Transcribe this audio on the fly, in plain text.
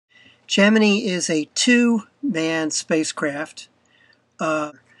Gemini is a two-man spacecraft,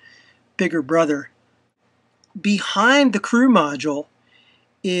 bigger brother. Behind the crew module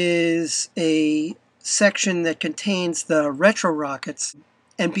is a section that contains the retro rockets,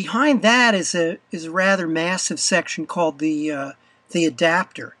 and behind that is a rather massive section called the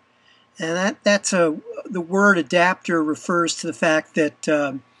adapter. And the word adapter refers to the fact that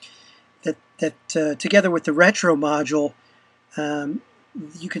together with the retro module,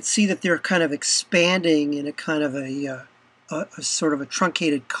 you can see that they're kind of expanding in a kind of a sort of a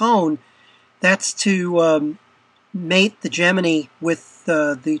truncated cone. That's to mate the Gemini with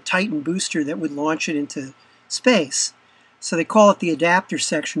the Titan booster that would launch it into space. So they call it the adapter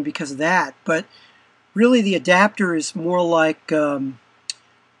section because of that. But really the adapter is more like,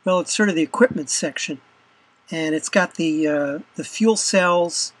 well, it's sort of the equipment section. And it's got the fuel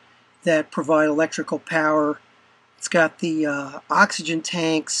cells that provide electrical power. It's got the oxygen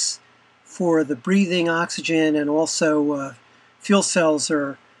tanks for the breathing oxygen, and also fuel cells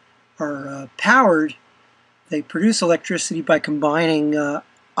are powered. They produce electricity by combining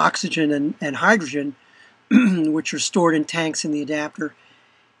oxygen and hydrogen, which are stored in tanks in the adapter,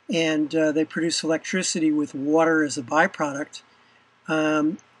 and they produce electricity with water as a byproduct.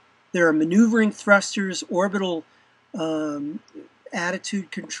 There are maneuvering thrusters, orbital attitude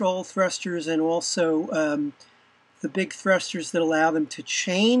control thrusters, and also the big thrusters that allow them to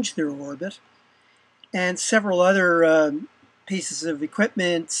change their orbit, and several other pieces of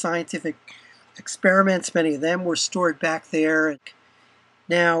equipment, scientific experiments. Many of them were stored back there.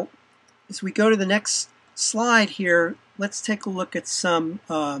 Now, as we go to the next slide here, let's take a look at some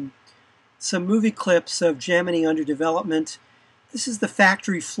movie clips of Gemini under development. This is the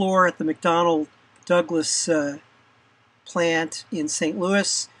factory floor at the McDonnell Douglas plant in St.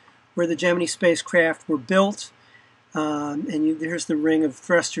 Louis, where the Gemini spacecraft were built. Here's the ring of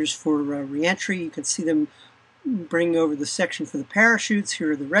thrusters for re-entry. You can see them bringing over the section for the parachutes.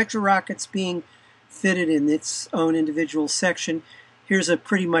 Here are the retro rockets being fitted in its own individual section. Here's a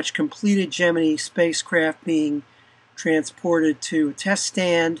pretty much completed Gemini spacecraft being transported to a test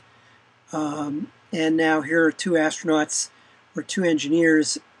stand. And now here are two astronauts, or two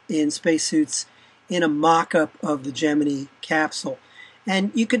engineers in spacesuits, in a mock-up of the Gemini capsule.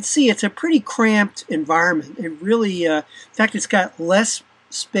 And you can see it's a pretty cramped environment. It really, in fact, it's got less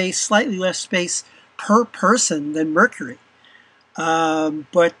space, slightly less space per person than Mercury.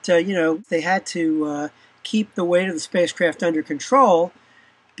 But they had to keep the weight of the spacecraft under control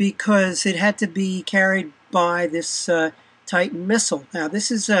because it had to be carried by this Titan missile. Now,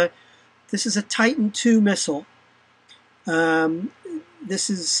 this is a Titan II missile. This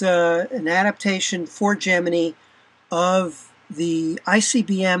is an adaptation for Gemini of the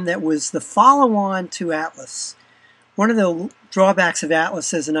ICBM that was the follow-on to Atlas. One of the drawbacks of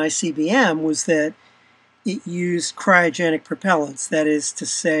Atlas as an ICBM was that it used cryogenic propellants, that is to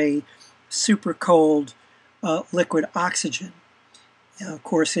say, super cold liquid oxygen, of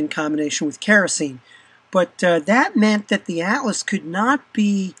course in combination with kerosene. But that meant that the Atlas could not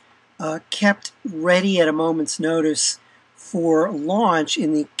be kept ready at a moment's notice for launch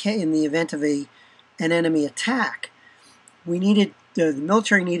in the event of an enemy attack. The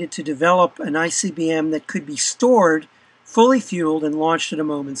military needed to develop an ICBM that could be stored, fully fueled, and launched at a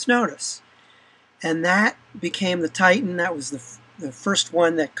moment's notice. And that became the Titan. That was the first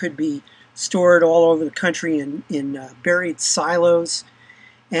one that could be stored all over the country in buried silos.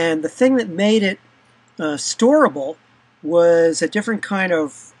 And the thing that made it storable was a different kind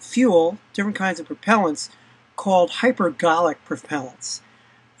of fuel, different kinds of propellants called hypergolic propellants.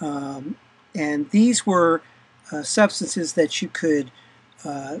 And these were substances that you could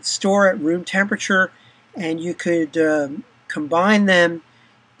store at room temperature, and you could combine them,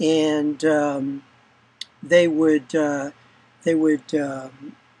 and they would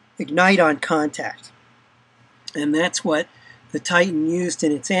ignite on contact. And that's what the Titan used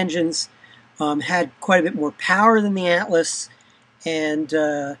in its engines. Had quite a bit more power than the Atlas, and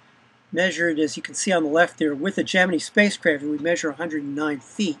measured, as you can see on the left there, with a Gemini spacecraft, it would measure 109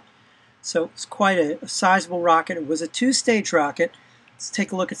 feet. So it's quite a sizable rocket. It was a two-stage rocket. Let's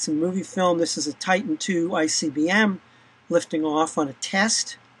take a look at some movie film. This is a Titan II ICBM lifting off on a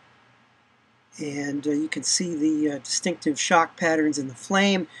test. And you can see the distinctive shock patterns in the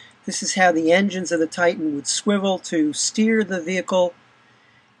flame. This is how the engines of the Titan would swivel to steer the vehicle.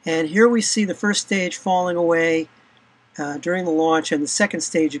 And here we see the first stage falling away during the launch, and the second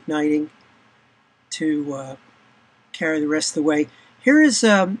stage igniting to carry the rest of the way. Here is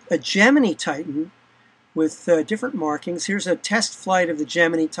a Gemini Titan with different markings. Here's a test flight of the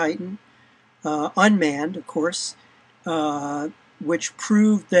Gemini Titan, unmanned, of course. which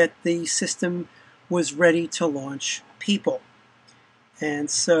proved that the system was ready to launch people. And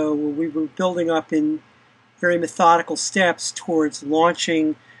so we were building up in very methodical steps towards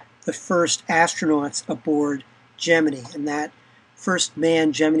launching the first astronauts aboard Gemini. And that first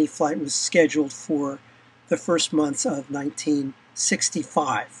manned Gemini flight was scheduled for the first months of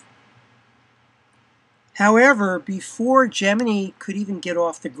 1965. However, before Gemini could even get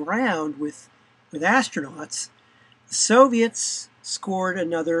off the ground with astronauts, the Soviets scored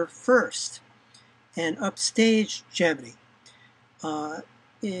another first and upstaged Gemini. On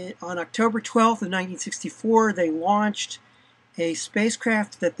October 12th of 1964, they launched a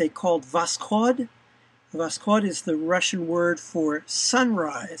spacecraft that they called Voskhod. Voskhod is the Russian word for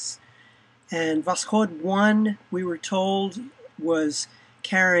sunrise. And Voskhod 1, we were told, was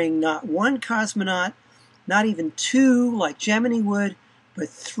carrying not one cosmonaut, not even two like Gemini would, but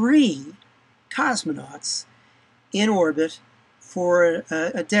 3 cosmonauts in orbit for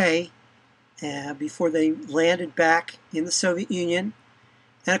a day before they landed back in the Soviet Union.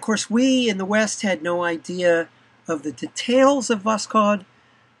 And of course, we in the West had no idea of the details of Voskhod.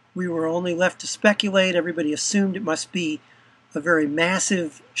 We were only left to speculate. Everybody assumed it must be a very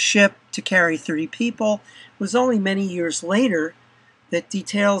massive ship to carry 30 people. It was only many years later that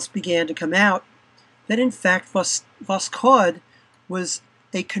details began to come out that in fact Voskhod was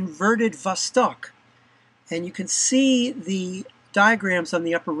a converted Vostok. And you can see the diagrams on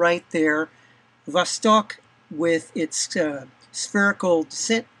the upper right there. Vostok with its spherical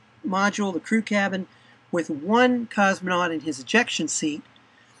descent module, the crew cabin, with 1 cosmonaut in his ejection seat.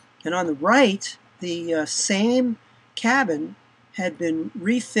 And on the right, the same cabin had been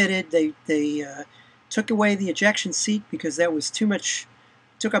refitted. They took away the ejection seat because that was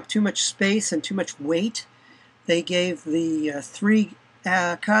took up too much space and too much weight. They gave the 3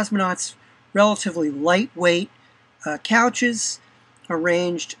 cosmonauts relatively lightweight couches,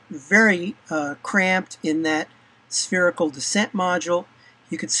 arranged very cramped in that spherical descent module.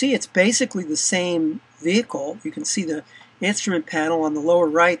 You can see it's basically the same vehicle. You can see the instrument panel on the lower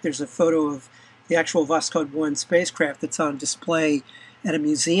right. There's a photo of the actual Voskhod 1 spacecraft that's on display at a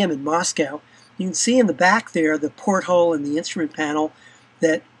museum in Moscow. You can see in the back there the porthole in the instrument panel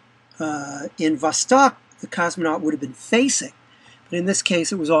that in Vostok the cosmonaut would have been facing. But in this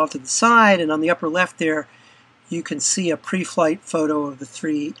case it was off to the side, and on the upper left there you can see a pre-flight photo of the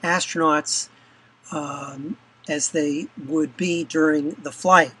 3 astronauts as they would be during the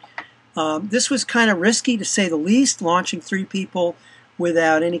flight. This was kind of risky, to say the least, launching 3 people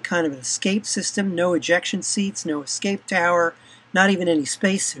without any kind of an escape system, no ejection seats, no escape tower, not even any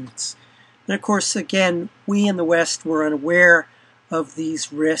spacesuits. And of course, again, we in the West were unaware of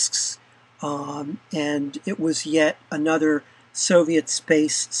these risks, and it was yet another Soviet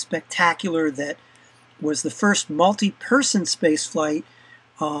space spectacular that was the first multi-person space flight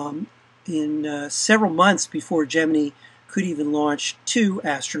in several months before Gemini could even launch 2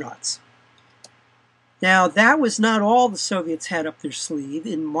 astronauts. Now, that was not all the Soviets had up their sleeve.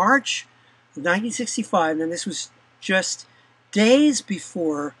 In March of 1965, and this was just days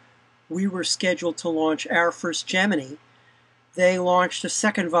before we were scheduled to launch our first Gemini, they launched a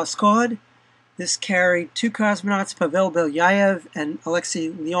second Voskhod. This carried 2 cosmonauts, Pavel Belyayev and Alexei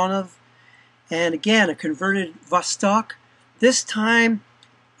Leonov, and again, a converted Vostok, this time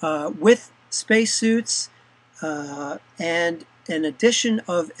with spacesuits and an addition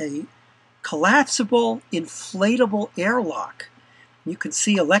of a collapsible, inflatable airlock. You can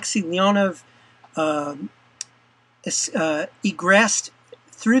see Alexei Leonov egressed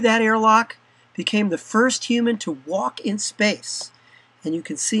through that airlock, became the first human to walk in space. And you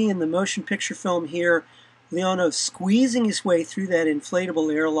can see in the motion picture film here, Leonov squeezing his way through that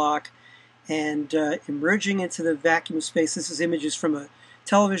inflatable airlock and emerging into the vacuum of space. This is images from a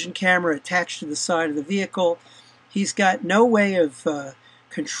television camera attached to the side of the vehicle. He's got no way of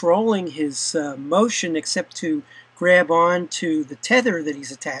controlling his motion except to grab on to the tether that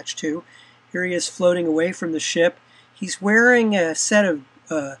he's attached to. Here he is floating away from the ship. He's wearing a set of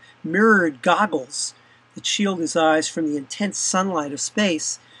mirrored goggles that shield his eyes from the intense sunlight of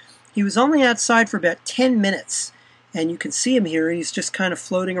space. He was only outside for about 10 minutes, and you can see him here. He's just kind of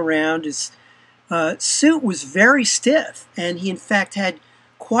floating around. His suit was very stiff, and he in fact had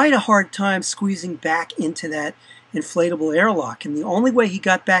quite a hard time squeezing back into that inflatable airlock. And the only way he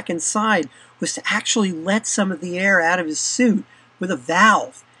got back inside was to actually let some of the air out of his suit with a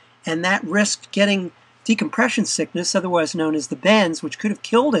valve. And that risked getting decompression sickness, otherwise known as the bends, which could have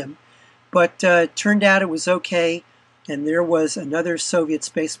killed him. But turned out it was okay, and there was another Soviet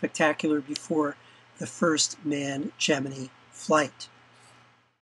space spectacular before the first manned Gemini flight.